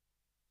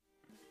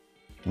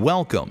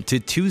Welcome to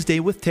Tuesday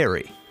with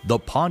Terry, the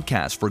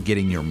podcast for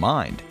getting your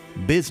mind,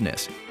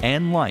 business,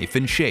 and life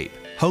in shape.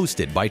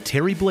 Hosted by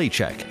Terry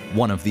Blachek,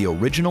 one of the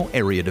original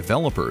area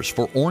developers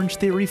for Orange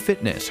Theory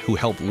Fitness who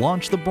helped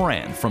launch the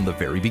brand from the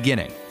very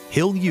beginning.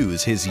 He'll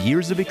use his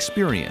years of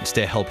experience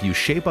to help you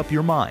shape up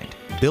your mind,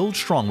 build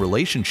strong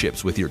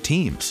relationships with your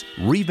teams,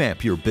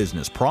 revamp your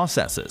business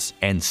processes,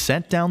 and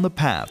set down the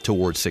path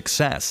towards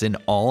success in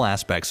all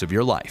aspects of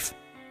your life.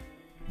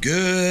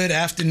 Good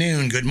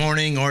afternoon, good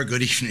morning, or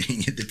good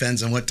evening. It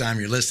depends on what time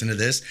you're listening to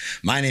this.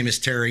 My name is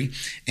Terry,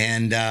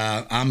 and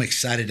I'm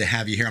excited to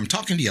have you here. I'm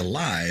talking to you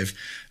live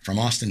from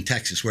Austin,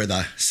 Texas, where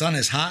the sun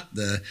is hot,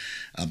 the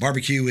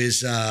barbecue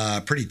is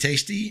pretty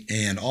tasty,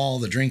 and all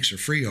the drinks are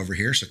free over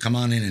here, so come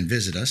on in and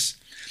visit us.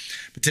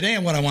 But today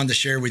what I wanted to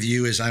share with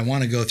you is I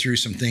want to go through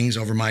some things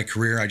over my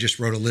career. I just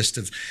wrote a list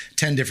of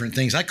 10 different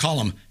things. I call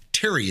them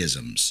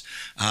Terryisms.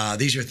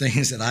 These are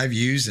things that I've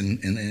used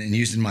and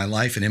used in my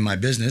life and in my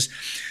business.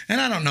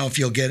 And I don't know if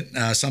you'll get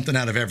something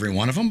out of every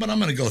one of them, but I'm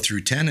going to go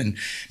through 10 and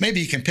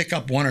maybe you can pick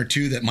up one or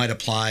two that might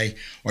apply,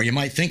 or you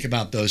might think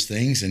about those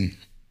things and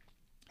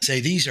say,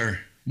 these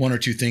are one or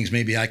two things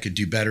maybe I could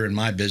do better in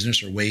my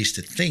business, or ways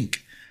to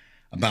think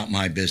about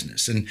my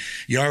business. And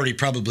you already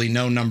probably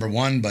know number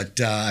one, but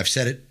I've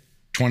said it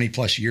 20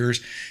 plus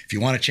years. If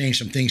you want to change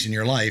some things in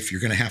your life, you're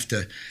going to have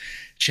to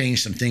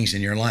change some things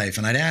in your life.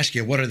 And I'd ask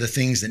you, what are the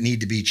things that need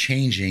to be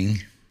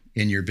changing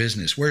in your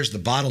business? Where's the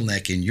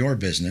bottleneck in your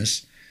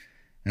business?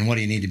 And what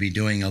do you need to be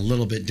doing a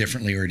little bit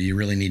differently, or do you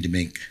really need to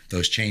make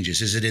those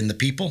changes? Is it in the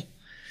people?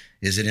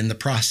 Is it in the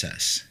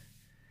process?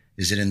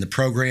 Is it in the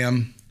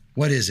program?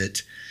 What is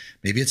it?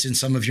 Maybe it's in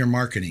some of your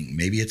marketing.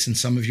 Maybe it's in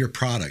some of your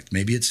product.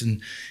 Maybe it's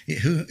in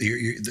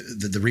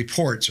the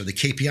reports or the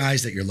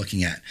KPIs that you're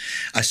looking at.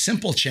 A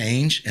simple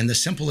change, and the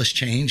simplest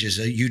change, is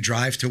you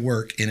drive to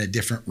work in a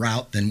different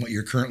route than what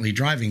you're currently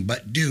driving,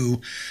 but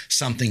do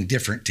something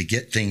different to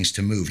get things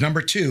to move.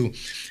 Number two,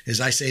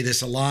 as I say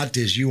this a lot,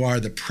 is you are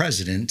the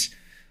president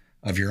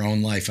of your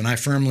own life. And I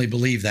firmly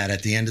believe that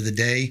at the end of the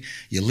day,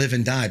 you live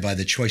and die by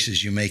the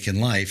choices you make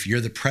in life.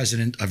 You're the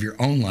president of your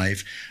own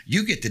life.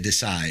 You get to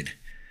decide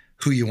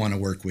who you want to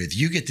work with.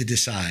 You get to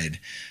decide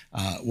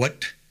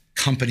what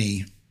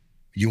company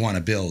you want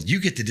to build.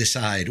 You get to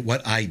decide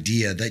what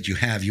idea that you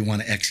have you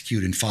want to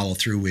execute and follow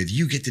through with.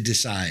 You get to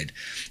decide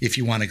if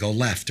you want to go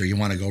left or you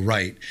want to go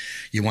right.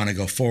 You want to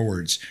go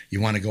forwards. You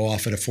want to go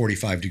off at a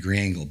 45-degree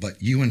angle.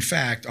 But you, in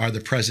fact, are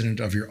the president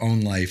of your own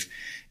life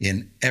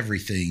in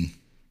everything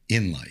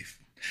in life.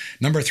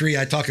 Number three,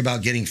 I talk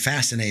about getting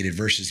fascinated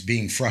versus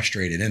being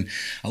frustrated. And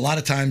a lot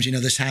of times,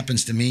 this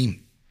happens to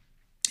me.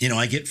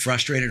 I get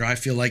frustrated, or I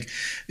feel like,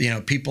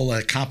 people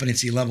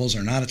competency levels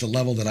are not at the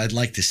level that I'd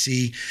like to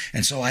see.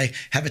 And so I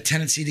have a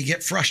tendency to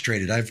get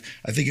frustrated. I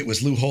think it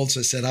was Lou Holtz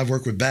that said, I've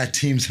worked with bad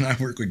teams and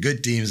I've worked with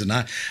good teams, and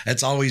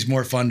it's always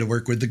more fun to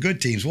work with the good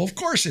teams. Well, of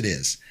course it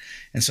is.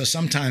 And so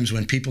sometimes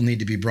when people need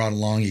to be brought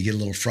along, you get a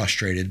little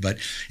frustrated. But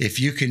if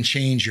you can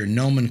change your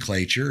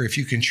nomenclature, if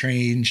you can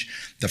change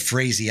the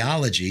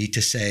phraseology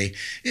to say,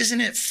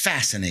 isn't it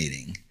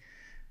fascinating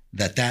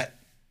that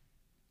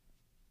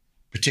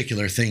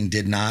particular thing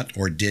did not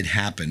or did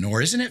happen?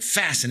 Or isn't it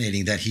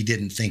fascinating that he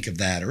didn't think of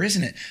that? Or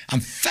isn't it, I'm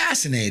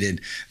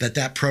fascinated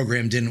that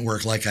program didn't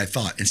work like I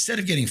thought. Instead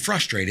of getting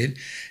frustrated,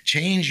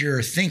 change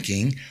your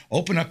thinking,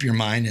 open up your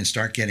mind, and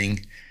start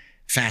getting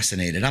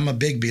fascinated. I'm a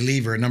big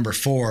believer. Number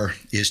four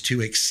is to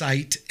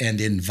excite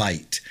and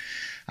invite.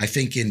 I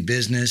think in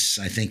business,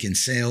 I think in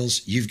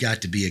sales, you've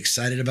got to be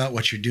excited about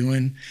what you're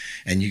doing,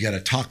 and you got to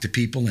talk to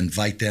people,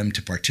 invite them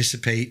to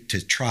participate,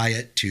 to try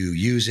it, to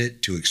use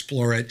it, to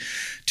explore it,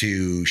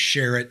 to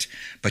share it.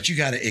 But you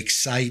got to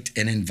excite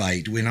and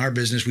invite. In our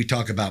business, we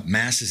talk about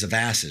masses of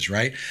asses,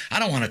 right? I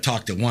don't want to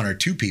talk to one or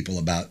two people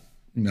about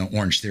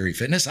Orange Theory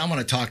Fitness. I want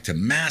to talk to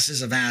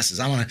masses of asses.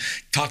 I want to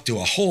talk to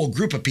a whole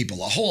group of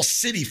people, a whole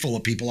city full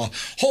of people, a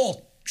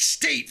whole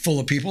state full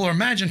of people, or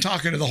imagine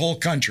talking to the whole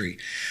country.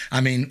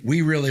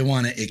 We really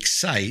want to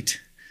excite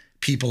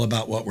people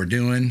about what we're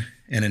doing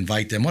and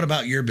invite them. What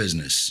about your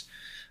business?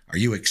 Are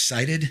you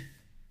excited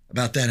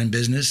about that in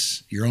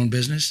business, your own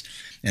business?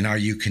 And are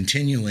you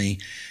continually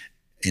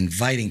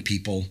inviting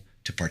people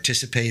to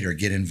participate or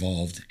get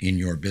involved in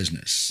your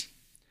business?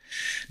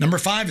 Number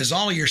five is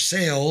all of your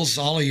sales,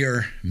 all of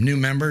your new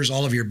members,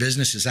 all of your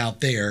businesses out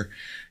there.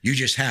 You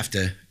just have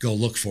to go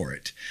look for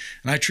it.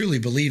 And I truly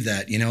believe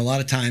that. A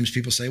lot of times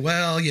people say,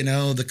 well,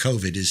 the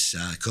COVID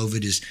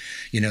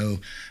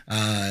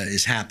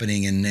is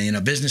happening,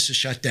 and, business is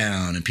shut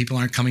down and people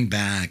aren't coming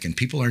back and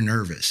people are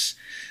nervous.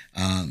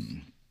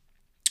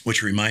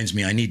 Which reminds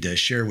me, I need to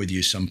share with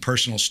you some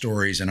personal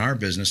stories in our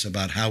business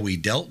about how we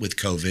dealt with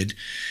COVID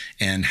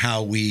and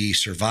how we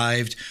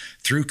survived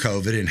through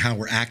COVID and how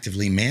we're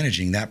actively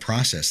managing that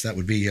process. That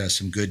would be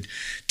some good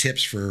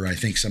tips for, I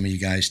think, some of you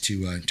guys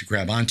to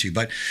grab onto.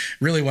 But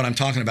really what I'm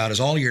talking about is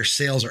all your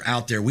sales are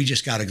out there. We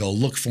just got to go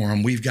look for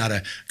them. We've got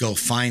to go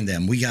find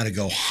them. We got to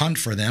go hunt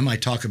for them. I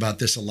talk about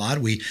this a lot.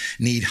 We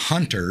need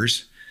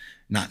hunters,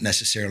 not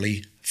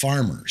necessarily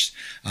farmers.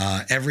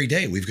 Every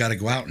day we've got to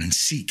go out and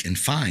seek and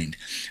find.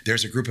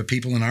 There's a group of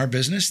people in our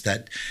business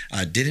that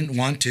didn't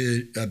want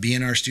to be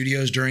in our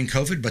studios during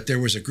COVID, but there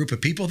was a group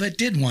of people that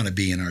did want to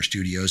be in our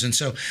studios. And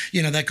so,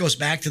 that goes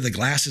back to the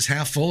glass is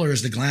half full or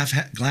is the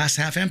glass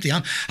half empty.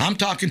 I'm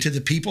talking to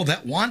the people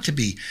that want to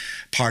be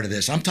part of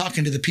this. I'm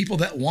talking to the people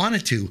that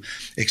wanted to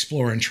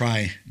explore and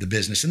try the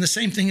business. And the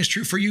same thing is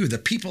true for you. The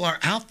people are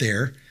out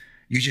there.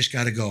 You just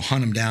got to go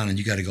hunt them down and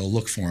you got to go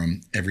look for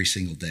them every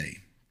single day.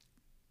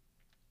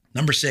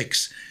 Number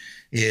 6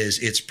 is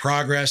it's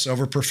progress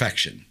over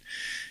perfection.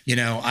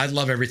 I'd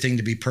love everything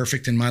to be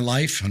perfect in my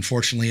life.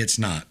 Unfortunately, it's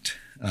not.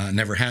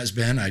 Never has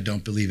been. I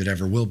don't believe it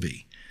ever will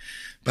be.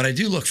 But I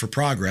do look for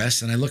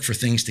progress and I look for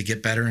things to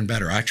get better and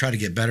better. I try to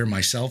get better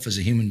myself as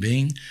a human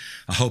being.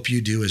 I hope you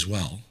do as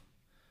well.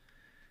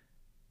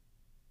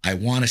 I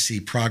want to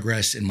see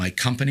progress in my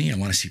company. I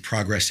want to see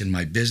progress in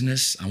my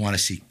business. I want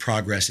to see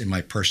progress in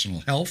my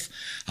personal health.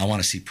 I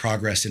want to see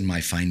progress in my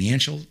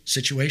financial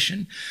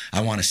situation.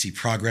 I want to see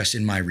progress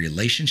in my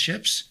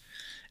relationships.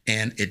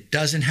 And it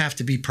doesn't have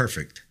to be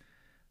perfect,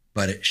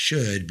 but it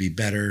should be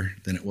better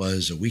than it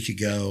was a week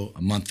ago,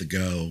 a month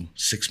ago,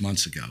 6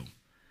 months ago.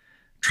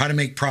 Try to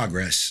make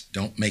progress.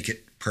 Don't make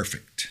it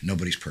perfect.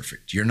 Nobody's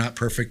perfect. You're not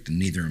perfect, and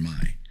neither am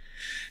I.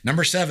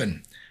 Number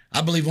 7. I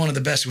believe one of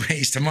the best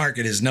ways to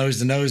market is nose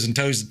to nose and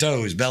toes to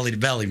toes, belly to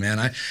belly, man.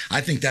 I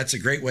think that's a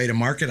great way to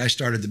market. I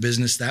started the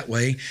business that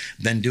way,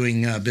 been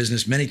doing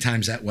business many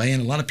times that way.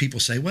 And a lot of people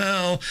say,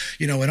 well,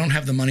 I don't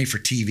have the money for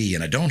TV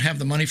and I don't have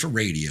the money for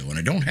radio and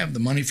I don't have the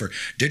money for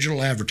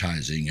digital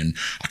advertising and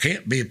I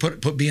can't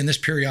be in this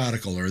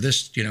periodical or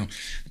this,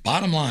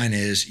 Bottom line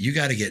is you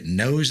got to get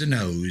nose to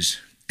nose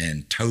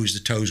and toes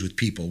to toes with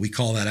people. We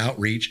call that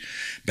outreach,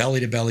 belly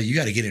to belly. You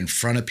got to get in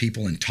front of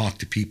people and talk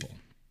to people.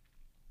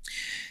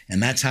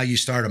 And that's how you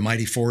start a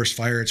mighty forest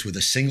fire. It's with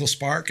a single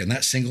spark, and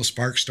that single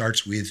spark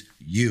starts with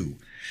you.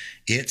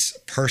 It's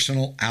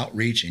personal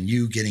outreach and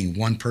you getting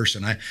one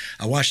person. I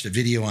watched a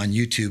video on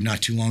YouTube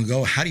not too long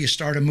ago. How do you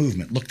start a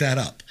movement? Look that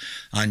up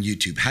on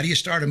YouTube. How do you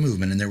start a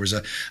movement? And there was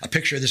a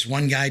picture of this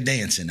one guy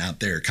dancing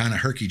out there, kind of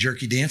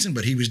herky-jerky dancing,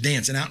 but he was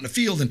dancing out in the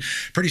field. And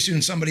pretty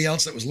soon somebody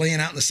else that was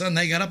laying out in the sun,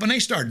 they got up and they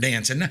started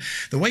dancing.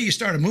 The way you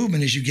start a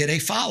movement is you get a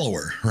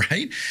follower,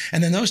 right?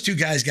 And then those two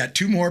guys got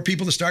 2 more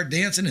people to start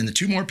dancing and the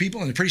 2 more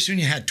people. And pretty soon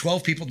you had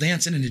 12 people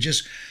dancing and it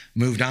just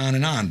moved on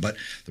and on. But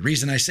the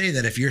reason I say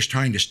that if you're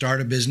trying to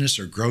start a business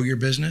or grow your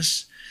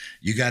business,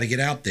 you got to get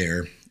out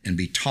there and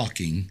be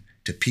talking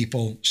to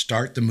people,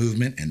 start the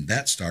movement, and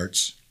that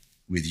starts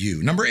with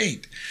you. Number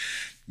 8,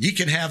 you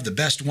can have the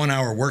best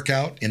 1-hour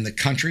workout in the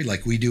country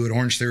like we do at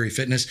Orange Theory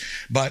Fitness,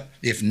 but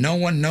if no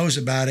one knows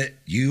about it,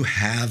 you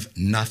have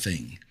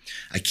nothing.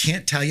 I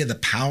can't tell you the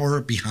power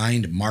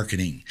behind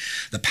marketing,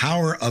 the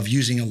power of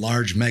using a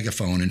large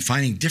megaphone and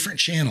finding different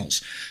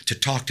channels to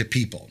talk to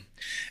people.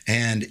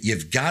 And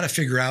you've got to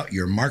figure out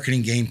your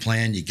marketing game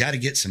plan. You got to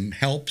get some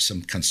help,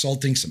 some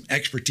consulting, some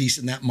expertise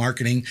in that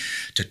marketing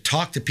to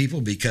talk to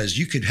people, because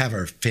you could have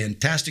a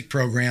fantastic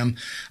program,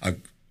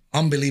 an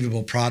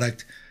unbelievable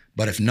product,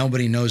 but if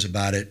nobody knows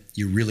about it,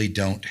 you really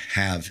don't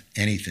have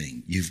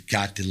anything. You've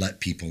got to let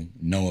people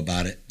know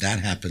about it. That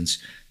happens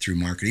through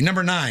marketing.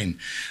 Number 9,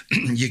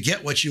 you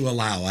get what you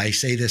allow. I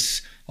say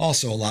this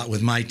also a lot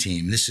with my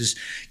team. This is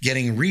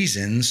getting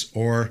reasons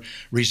or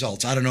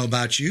results. I don't know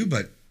about you,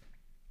 but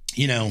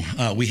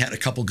we had a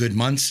couple good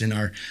months in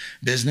our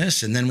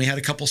business, and then we had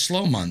a couple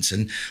slow months.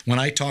 And when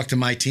I talk to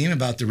my team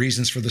about the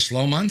reasons for the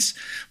slow months,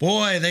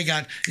 boy, they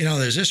got,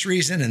 there's this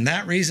reason and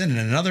that reason and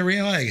another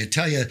reason. I could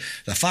tell you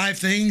the 5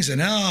 things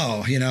and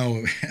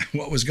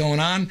what was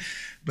going on.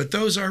 But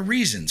those are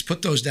reasons.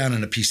 Put those down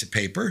on a piece of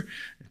paper.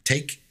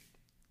 Take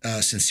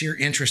sincere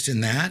interest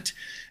in that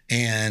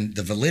and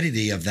the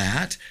validity of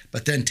that.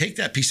 But then take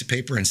that piece of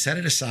paper and set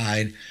it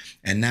aside.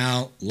 And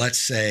now let's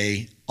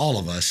say all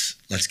of us,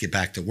 let's get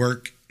back to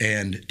work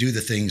and do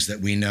the things that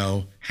we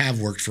know have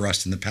worked for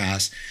us in the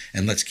past,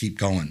 and let's keep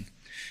going.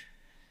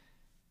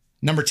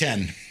 Number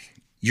 10,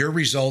 your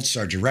results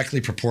are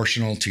directly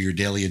proportional to your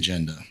daily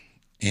agenda.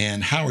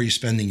 And how are you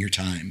spending your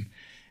time?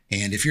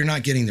 And if you're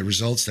not getting the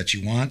results that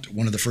you want,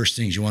 one of the first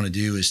things you want to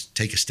do is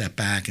take a step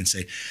back and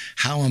say,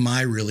 how am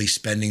I really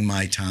spending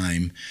my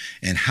time?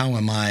 And how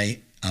am I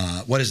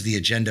what does the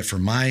agenda for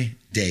my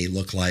day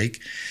look like?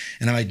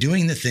 And am I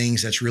doing the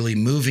things that's really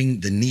moving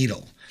the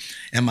needle?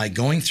 Am I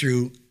going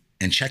through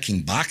and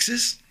checking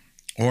boxes?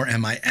 Or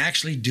am I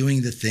actually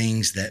doing the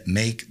things that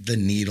make the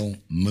needle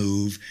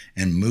move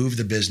and move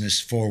the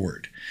business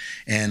forward?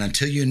 And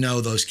until you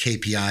know those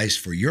KPIs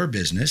for your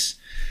business,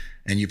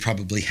 and you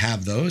probably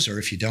have those, or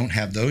if you don't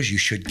have those, you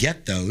should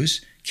get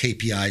those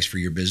KPIs for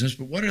your business.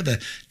 But what are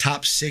the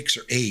top 6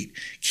 or 8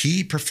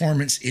 key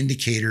performance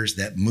indicators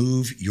that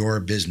move your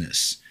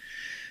business?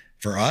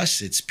 For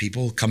us, it's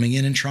people coming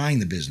in and trying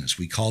the business.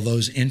 We call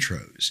those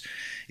intros.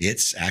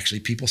 It's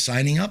actually people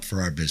signing up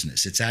for our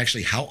business. It's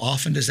actually how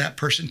often does that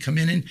person come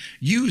in and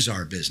use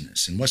our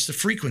business, and what's the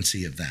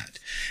frequency of that?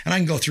 And I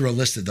can go through a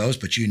list of those,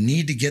 but you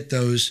need to get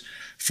those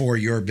for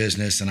your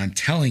business. And I'm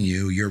telling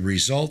you, your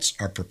results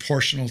are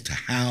proportional to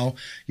how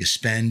you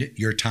spend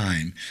your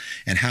time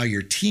and how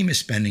your team is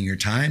spending your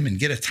time. And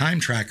get a time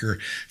tracker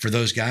for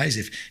those guys.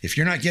 If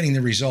you're not getting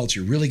the results,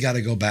 you really got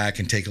to go back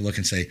and take a look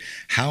and say,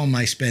 how am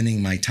I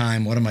spending my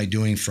time? What am I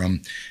doing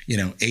from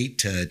 8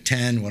 to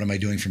 10? What am I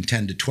doing from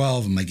 10 to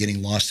 12? Am I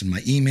getting lost in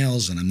my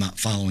emails and I'm not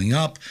following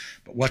up?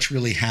 But what's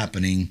really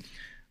happening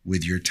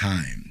with your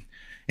time?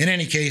 In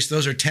any case,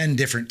 those are 10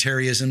 different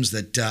Terryisms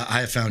that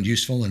I have found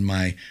useful in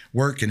my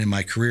work and in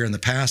my career in the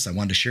past. I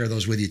wanted to share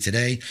those with you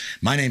today.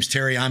 My name's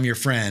Terry. I'm your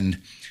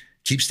friend.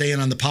 Keep staying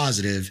on the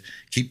positive.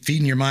 Keep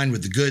feeding your mind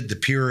with the good, the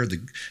pure,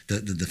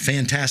 the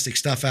fantastic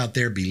stuff out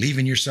there. Believe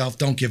in yourself.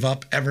 Don't give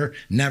up ever.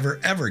 Never,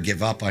 ever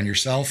give up on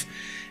yourself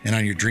and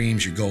on your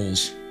dreams, your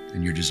goals,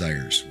 and your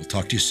desires. We'll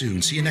talk to you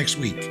soon. See you next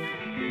week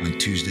on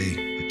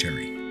Tuesday